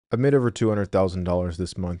I've made over $200,000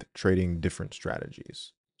 this month trading different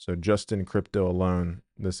strategies. So just in crypto alone,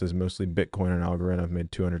 this is mostly Bitcoin and Algorand. I've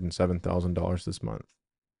made $207,000 this month.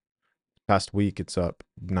 Past week, it's up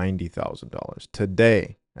 $90,000.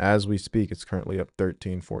 Today, as we speak, it's currently up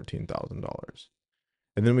 $14,000.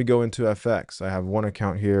 And then we go into FX. I have one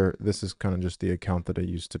account here. This is kind of just the account that I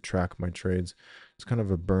use to track my trades. It's kind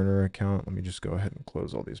of a burner account. Let me just go ahead and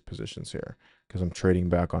close all these positions here because I'm trading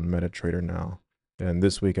back on MetaTrader now. And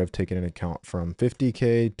this week I've taken an account from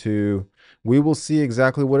 50K to, we will see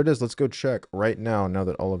exactly what it is. Let's go check right now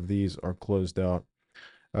that all of these are closed out.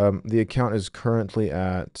 The account is currently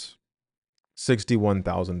at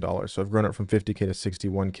 $61,000. So I've grown it from 50K to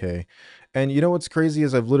 61K. And you know what's crazy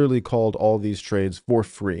is I've literally called all these trades for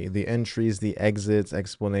free. The entries, the exits,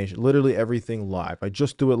 explanation, literally everything live. I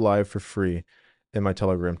just do it live for free in my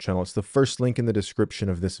Telegram channel. It's the first link in the description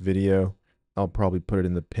of this video. I'll probably put it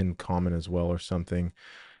in the pinned comment as well or something.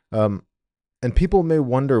 And people may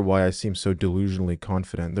wonder why I seem so delusionally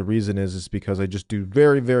confident. The reason is because I just do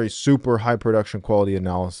very, very super high production quality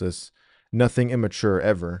analysis, nothing immature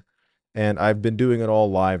ever. And I've been doing it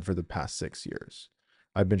all live for the past 6 years.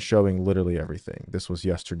 I've been showing literally everything. This was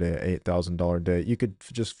yesterday, $8,000 day. You could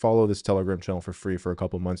just follow this Telegram channel for free for a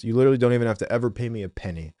couple months. You literally don't even have to ever pay me a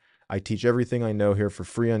penny. I teach everything I know here for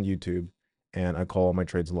free on YouTube, and I call all my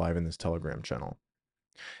trades live in this Telegram channel.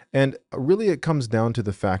 And really it comes down to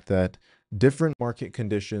the fact that different market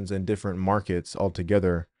conditions and different markets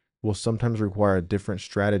altogether will sometimes require a different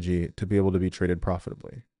strategy to be able to be traded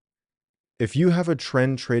profitably. If you have a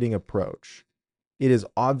trend trading approach, it is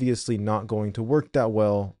obviously not going to work that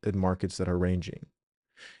well in markets that are ranging.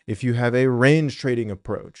 If you have a range trading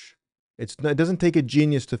approach, it doesn't take a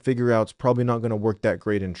genius to figure out it's probably not going to work that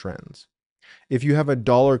great in trends. If you have a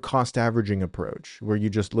dollar cost averaging approach where you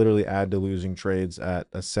just literally add to losing trades at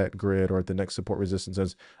a set grid or at the next support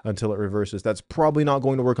resistances until it reverses, that's probably not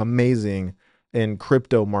going to work amazing in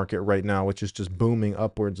crypto market right now, which is just booming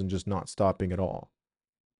upwards and just not stopping at all.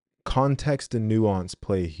 Context and nuance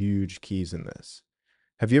play huge keys in this.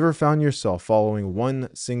 Have you ever found yourself following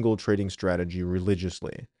one single trading strategy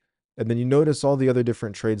religiously, and then you notice all the other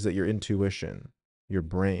different trades that your intuition, your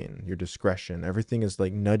brain, your discretion, everything is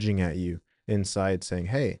like nudging at you inside saying,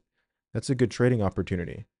 hey, that's a good trading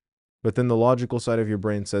opportunity. But then the logical side of your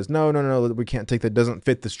brain says, no, we can't take that. Doesn't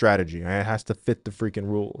fit the strategy. It has to fit the freaking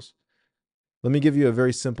rules. Let me give you a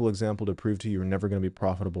very simple example to prove to you you're never going to be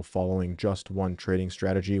profitable following just one trading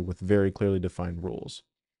strategy with very clearly defined rules.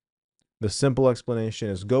 The simple explanation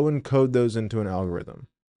is go and code those into an algorithm.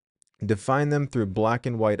 Define them through black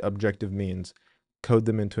and white objective means. Code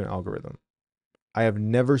them into an algorithm. I have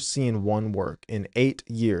never seen one work in 8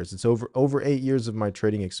 years. It's over 8 years of my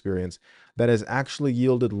trading experience that has actually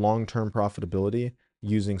yielded long-term profitability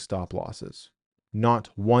using stop losses. Not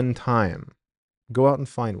one time. Go out and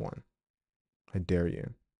find one. I dare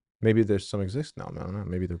you. Maybe there's some exist now. I don't know.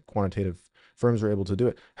 Maybe the quantitative firms are able to do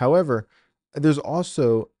it. However, there's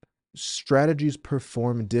also strategies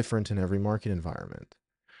perform different in every market environment.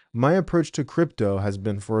 My approach to crypto has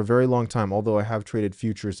been for a very long time, although I have traded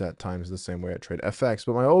futures at times the same way I trade FX,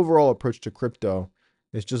 but my overall approach to crypto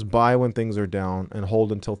is just buy when things are down and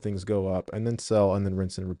hold until things go up and then sell and then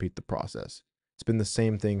rinse and repeat the process. It's been the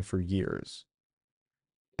same thing for years.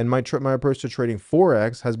 And my approach to trading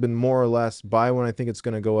Forex has been more or less buy when I think it's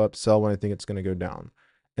going to go up, sell when I think it's going to go down,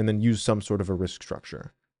 and then use some sort of a risk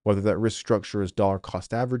structure. Whether that risk structure is dollar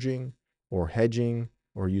cost averaging or hedging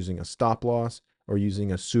or using a stop loss or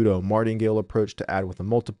using a pseudo martingale approach to add with a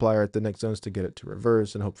multiplier at the next zones to get it to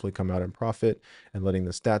reverse and hopefully come out in profit and letting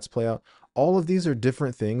the stats play out. All of these are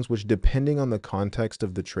different things which, depending on the context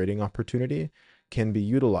of the trading opportunity, can be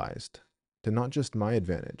utilized to not just my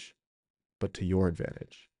advantage, but to your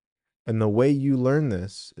advantage. And the way you learn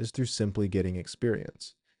this is through simply getting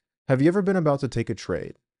experience. Have you ever been about to take a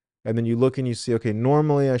trade and then you look and you see, okay,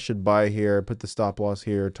 normally I should buy here, put the stop loss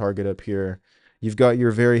here, target up here. You've got your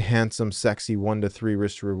very handsome, sexy 1-to-3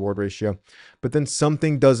 risk to reward ratio, but then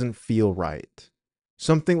something doesn't feel right.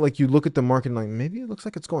 Something like you look at the market and like, maybe it looks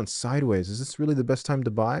like it's going sideways. Is this really the best time to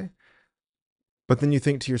buy? But then you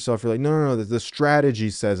think to yourself, you're like, no, the strategy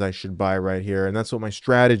says I should buy right here. And that's what my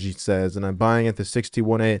strategy says. And I'm buying at the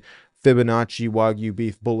 61.8 Fibonacci, Wagyu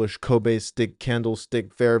beef, bullish, Kobe stick,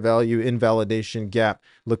 candlestick, fair value, invalidation, gap,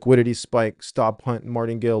 liquidity spike, stop hunt,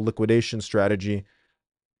 martingale, liquidation strategy.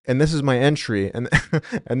 And this is my entry. And,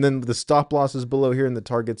 and then the stop loss is below here and the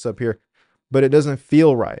target's up here. But it doesn't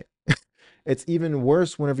feel right. It's even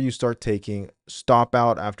worse whenever you start taking stop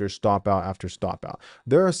out after stop out after stop out.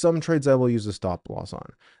 There are some trades I will use a stop loss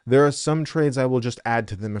on. There are some trades I will just add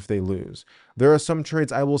to them if they lose. There are some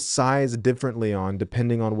trades I will size differently on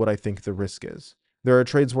depending on what I think the risk is. There are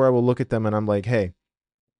trades where I will look at them and I'm like, hey,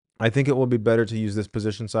 I think it will be better to use this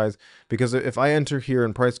position size because if I enter here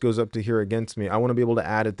and price goes up to here against me, I want to be able to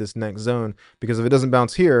add at this next zone because if it doesn't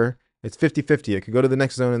bounce here, it's 50-50. It could go to the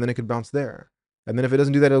next zone and then it could bounce there. And then if it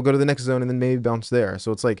doesn't do that, it'll go to the next zone and then maybe bounce there.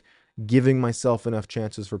 So it's like giving myself enough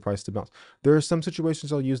chances for price to bounce. There are some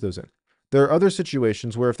situations I'll use those in. There are other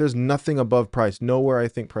situations where if there's nothing above price, nowhere I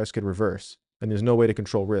think price could reverse, and there's no way to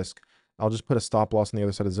control risk, I'll just put a stop loss on the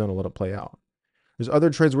other side of the zone and let it play out. There's other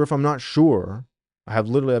trades where if I'm not sure, I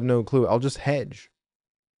literally have no clue, I'll just hedge.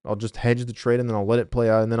 I'll just hedge the trade and then I'll let it play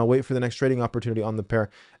out and then I'll wait for the next trading opportunity on the pair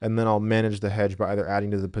and then I'll manage the hedge by either adding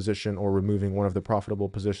to the position or removing one of the profitable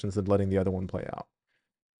positions and letting the other one play out.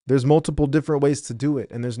 There's multiple different ways to do it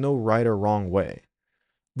and there's no right or wrong way.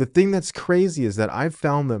 The thing that's crazy is that I've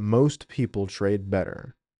found that most people trade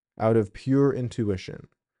better out of pure intuition,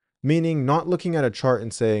 meaning not looking at a chart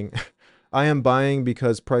and saying, I am buying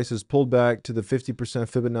because prices pulled back to the 50%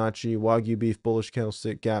 Fibonacci Wagyu beef bullish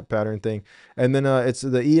candlestick gap pattern thing. And then it's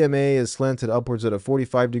the EMA is slanted upwards at a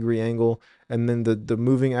 45-degree angle. And then the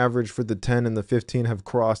moving average for the 10 and the 15 have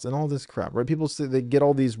crossed and all this crap, right? People say they get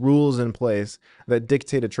all these rules in place that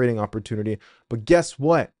dictate a trading opportunity. But guess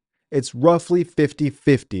what? It's roughly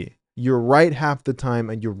 50-50. You're right half the time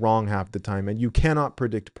and you're wrong half the time. And you cannot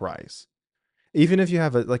predict price. Even if you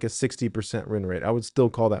have like a 60% win rate, I would still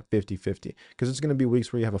call that 50-50 because it's going to be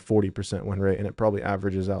weeks where you have a 40% win rate and it probably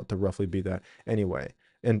averages out to roughly be that anyway.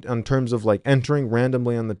 And in terms of like entering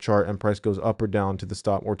randomly on the chart and price goes up or down to the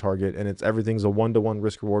stop or target and everything's a 1-to-1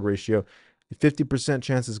 risk reward ratio, 50%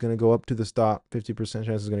 chance is going to go up to the stop, 50%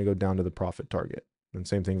 chance is going to go down to the profit target, and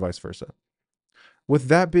same thing vice versa. With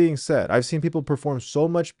that being said, I've seen people perform so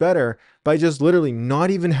much better by just literally not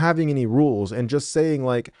even having any rules and just saying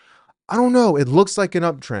like, I don't know, it looks like an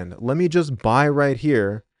uptrend. Let me just buy right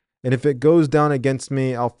here. And if it goes down against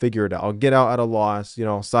me, I'll figure it out. I'll get out at a loss,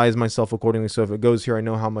 I'll size myself accordingly. So if it goes here, I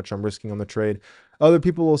know how much I'm risking on the trade. Other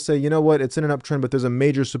people will say, you know what, it's in an uptrend, but there's a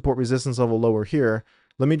major support resistance level lower here.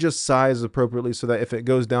 Let me just size appropriately so that if it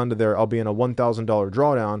goes down to there, I'll be in a $1,000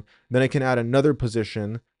 drawdown. Then I can add another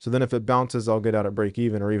position. So then if it bounces, I'll get out at break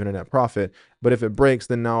even or even a net profit. But if it breaks,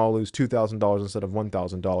 then now I'll lose $2,000 instead of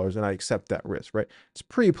 $1,000 and I accept that risk, right? It's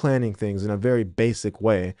pre-planning things in a very basic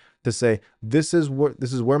way to say, this is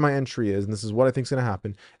where my entry is and this is what I think is going to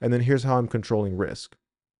happen. And then here's how I'm controlling risk.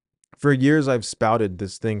 For years, I've spouted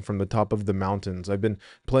this thing from the top of the mountains. I've been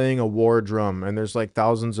playing a war drum and there's like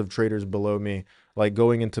thousands of traders below me, like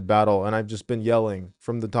going into battle. And I've just been yelling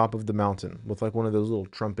from the top of the mountain with like one of those little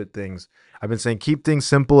trumpet things. I've been saying, keep things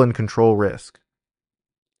simple and control risk.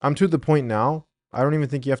 I'm to the point now, I don't even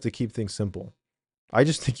think you have to keep things simple. I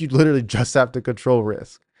just think you literally just have to control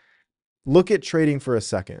risk. Look at trading for a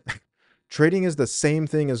second. Trading is the same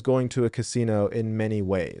thing as going to a casino in many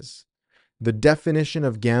ways. The definition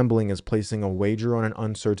of gambling is placing a wager on an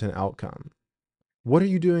uncertain outcome. What are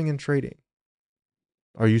you doing in trading?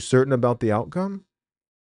 Are you certain about the outcome?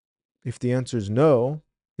 If the answer is no,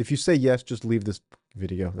 if you say yes, just leave this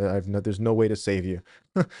video. There's no way to save you.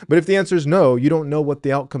 But if the answer is no, you don't know what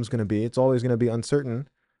the outcome is going to be. It's always going to be uncertain.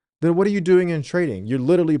 Then what are you doing in trading? You're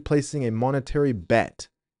literally placing a monetary bet,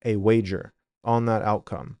 a wager, on that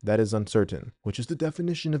outcome that is uncertain, which is the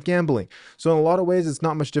definition of gambling. So in a lot of ways, it's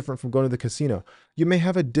not much different from going to the casino. You may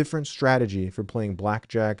have a different strategy for playing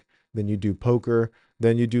blackjack than you do poker,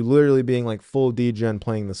 than you do literally being like full degen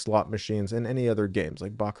playing the slot machines and any other games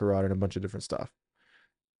like Baccarat and a bunch of different stuff.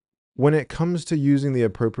 When it comes to using the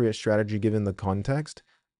appropriate strategy given the context,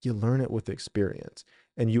 you learn it with experience.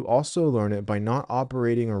 And you also learn it by not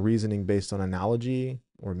operating or reasoning based on analogy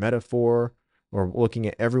or metaphor or looking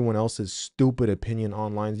at everyone else's stupid opinion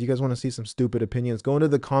online. You guys want to see some stupid opinions? Go into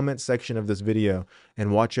the comment section of this video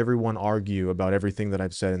and watch everyone argue about everything that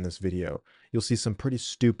I've said in this video. You'll see some pretty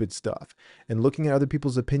stupid stuff. And looking at other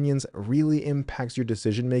people's opinions really impacts your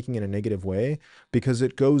decision making in a negative way because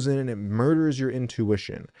it goes in and it murders your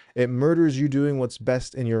intuition. It murders you doing what's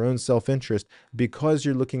best in your own self-interest because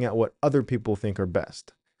you're looking at what other people think are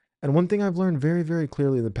best. And one thing I've learned very, very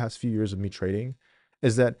clearly in the past few years of me trading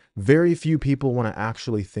is that very few people want to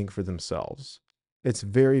actually think for themselves. It's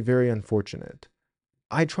very, very unfortunate.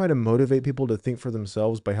 I try to motivate people to think for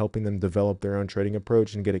themselves by helping them develop their own trading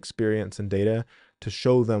approach and get experience and data to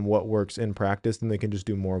show them what works in practice, and they can just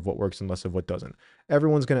do more of what works and less of what doesn't.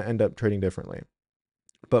 Everyone's going to end up trading differently.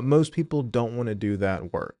 But most people don't want to do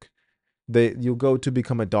that work. You'll go to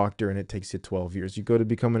become a doctor and it takes you 12 years. You go to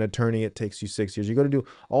become an attorney, it takes you 6 years. You go to do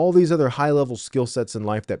all these other high level skill sets in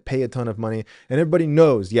life that pay a ton of money. And everybody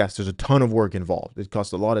knows, yes, there's a ton of work involved. It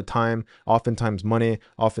costs a lot of time, oftentimes money,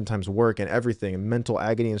 oftentimes work and everything, and mental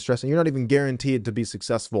agony and stress. And you're not even guaranteed to be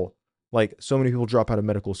successful. Like, so many people drop out of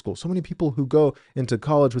medical school. So many people who go into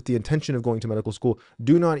college with the intention of going to medical school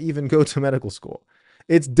do not even go to medical school.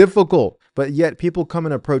 It's difficult, but yet people come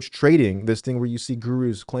and approach trading, this thing where you see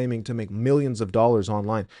gurus claiming to make millions of dollars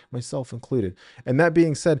online, myself included. And that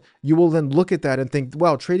being said, you will then look at that and think,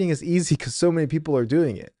 wow, trading is easy because so many people are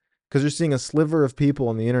doing it. Because you're seeing a sliver of people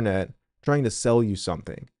on the internet trying to sell you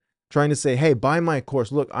something, trying to say, hey, buy my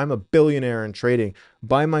course. Look, I'm a billionaire in trading.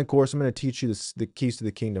 Buy my course. I'm going to teach you the keys to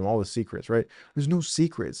the kingdom, all the secrets, right? There's no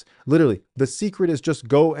secrets. Literally, the secret is just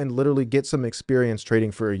go and literally get some experience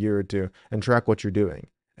trading for a year or two and track what you're doing.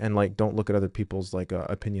 And like, don't look at other people's like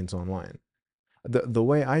opinions online. The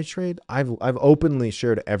way I trade, I've openly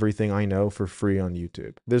shared everything I know for free on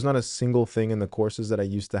YouTube. There's not a single thing in the courses that I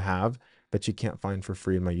used to have that you can't find for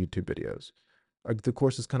free in my YouTube videos. The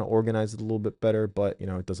course is kind of organized a little bit better, but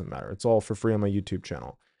it doesn't matter. It's all for free on my YouTube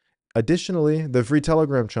channel. Additionally, the free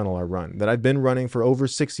Telegram channel I run that I've been running for over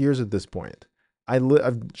 6 years at this point.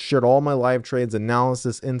 I've shared all my live trades,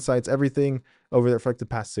 analysis, insights, everything over there for like the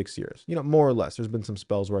past 6 years. More or less. There's been some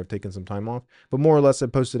spells where I've taken some time off, but more or less I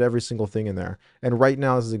posted every single thing in there. And right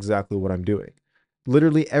now, this is exactly what I'm doing.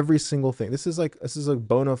 Literally every single thing. This is a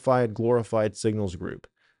bona fide, glorified signals group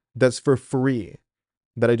that's for free,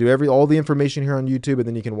 that I do all the information here on YouTube, and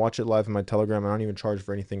then you can watch it live in my Telegram. I don't even charge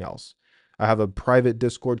for anything else. I have a private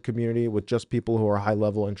Discord community with just people who are high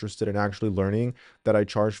level interested in actually learning that I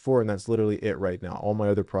charge for, and that's literally it right now. All my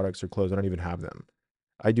other products are closed. I don't even have them.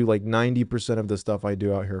 I do like 90% of the stuff I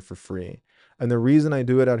do out here for free. And the reason I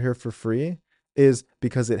do it out here for free is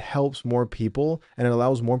because it helps more people, and it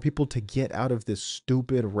allows more people to get out of this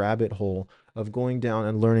stupid rabbit hole of going down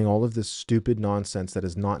and learning all of this stupid nonsense that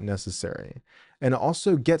is not necessary. And it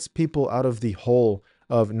also gets people out of the hole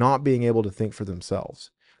of not being able to think for themselves.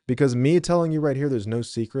 Because me telling you right here, there's no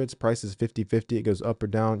secrets, price is 50-50, it goes up or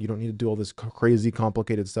down, you don't need to do all this crazy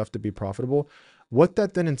complicated stuff to be profitable. What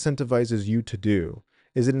that then incentivizes you to do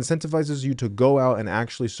is it incentivizes you to go out and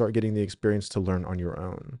actually start getting the experience to learn on your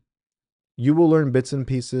own. You will learn bits and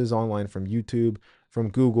pieces online from YouTube, from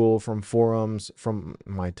Google, from forums, from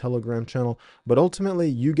my Telegram channel. But ultimately,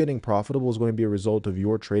 you getting profitable is going to be a result of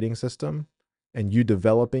your trading system and you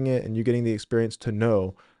developing it and you getting the experience to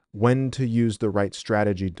know when to use the right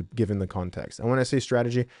strategy given the context. And when I say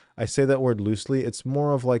strategy, I say that word loosely. It's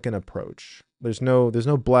more of like an approach. There's no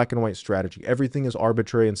black and white strategy. Everything is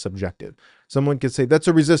arbitrary and subjective. Someone could say that's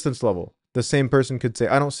a resistance level. The same person could say,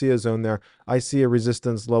 I don't see a zone there. I see a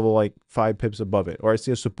resistance level like 5 pips above it. Or I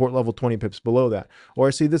see a support level 20 pips below that. Or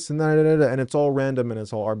I see this and that, and it's all random and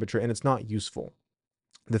it's all arbitrary and it's not useful.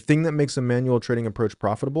 The thing that makes a manual trading approach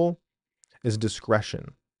profitable is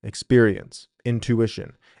discretion, experience,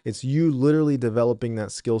 intuition. It's you literally developing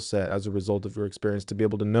that skill set as a result of your experience to be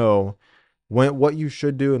able to know what you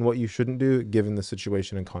should do and what you shouldn't do given the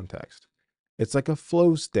situation and context. It's like a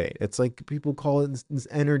flow state. It's like people call it this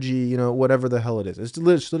energy, whatever the hell it is. It's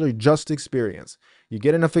literally just experience. You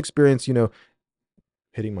get enough experience,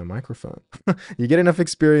 hitting my microphone. You get enough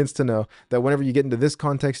experience to know that whenever you get into this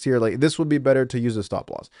context here, like this would be better to use a stop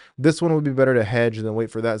loss. This one would be better to hedge and then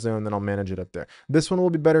wait for that zone, then I'll manage it up there. This one will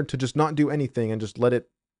be better to just not do anything and just let it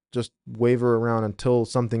just waver around until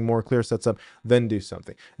something more clear sets up, then do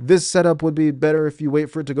something. This setup would be better if you wait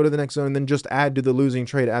for it to go to the next zone and then just add to the losing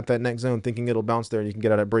trade at that next zone, thinking it'll bounce there and you can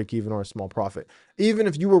get out at break even or a small profit. Even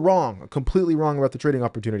if you were wrong, completely wrong about the trading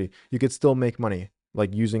opportunity, you could still make money,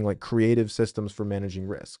 like using like creative systems for managing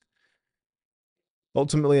risk.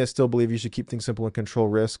 Ultimately, I still believe you should keep things simple and control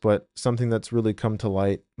risk, but something that's really come to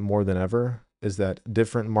light more than ever is that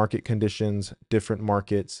different market conditions, different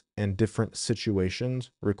markets, and different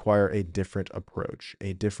situations require a different approach,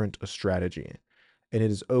 a different strategy. And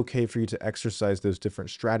it is okay for you to exercise those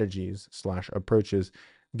different strategies / approaches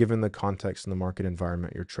given the context and the market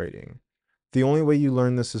environment you're trading. The only way you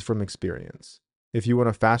learn this is from experience. If you want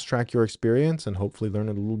to fast track your experience and hopefully learn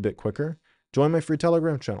it a little bit quicker, join my free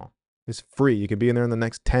Telegram channel. It's free. You can be in there in the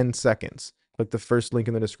next 10 seconds. Click the first link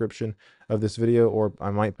in the description of this video, or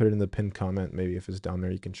I might put it in the pinned comment. Maybe if it's down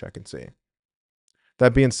there, you can check and see.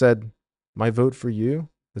 That being said, my vote for you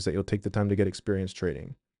is that you'll take the time to get experience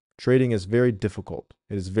trading. Trading is very difficult.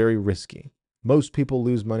 It is very risky. Most people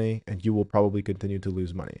lose money, and you will probably continue to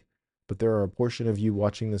lose money. But there are a portion of you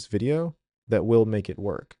watching this video that will make it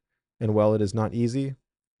work. And while it is not easy,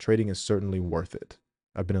 trading is certainly worth it.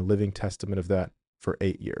 I've been a living testament of that for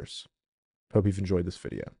 8 years. Hope you've enjoyed this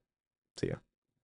video. See ya.